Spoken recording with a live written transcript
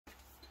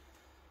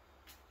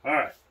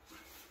Alright,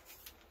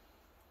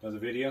 another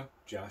video,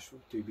 Joshua,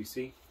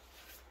 TBC.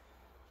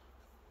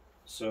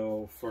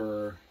 So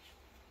for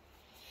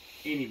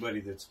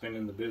anybody that's been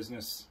in the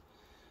business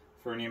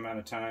for any amount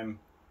of time,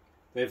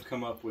 they've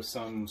come up with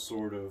some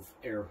sort of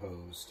air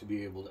hose to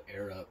be able to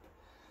air up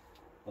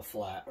a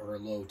flat or a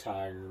low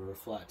tire or a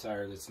flat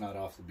tire that's not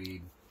off the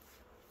bead.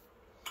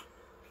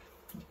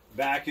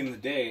 Back in the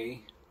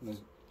day, in the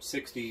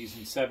 60s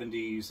and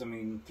 70s, I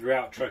mean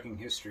throughout trucking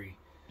history,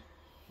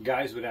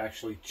 guys would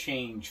actually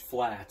change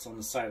flats on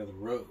the side of the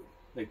road.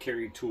 They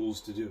carried tools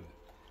to do it.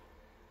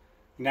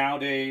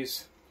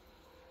 Nowadays,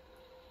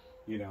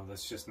 you know,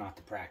 that's just not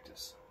the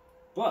practice.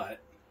 But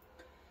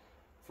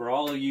for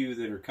all of you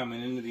that are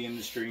coming into the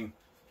industry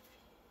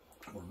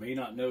or may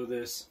not know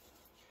this,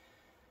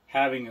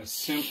 having a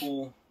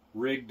simple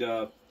rigged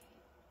up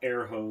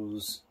air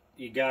hose,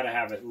 you got to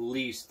have at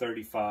least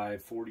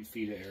 35, 40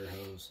 feet of air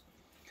hose.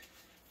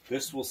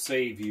 This will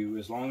save you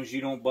as long as you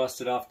don't bust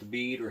it off the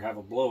bead or have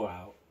a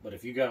blowout. But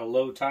if you got a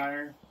low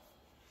tire,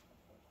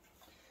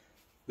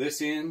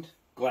 this end,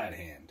 glad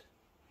hand.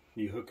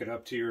 You hook it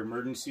up to your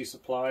emergency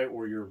supply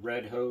or your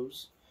red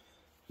hose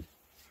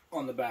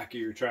on the back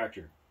of your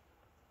tractor.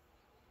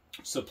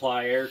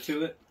 Supply air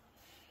to it,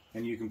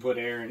 and you can put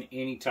air in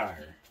any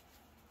tire.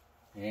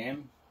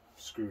 And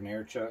screw an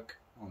air chuck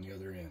on the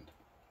other end.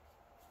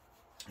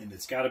 And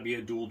it's got to be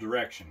a dual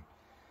direction,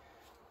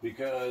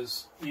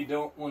 because you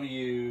don't want to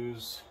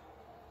use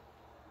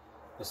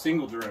a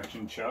single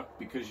direction chuck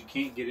because you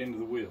can't get into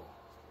the wheel.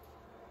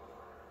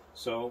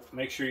 So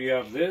make sure you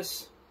have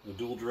this, the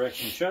dual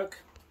direction chuck,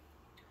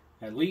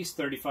 at least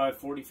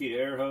 35-40 feet of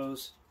air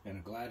hose, and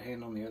a glad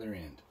hand on the other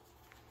end.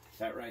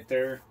 That right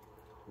there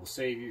will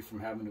save you from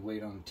having to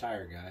wait on a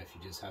tire guy if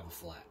you just have a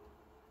flat.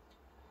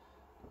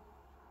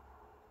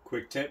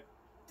 Quick tip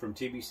from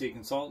TBC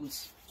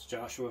Consultants. It's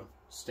Joshua.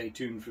 Stay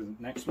tuned for the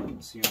next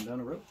one. See you on down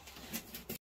the road.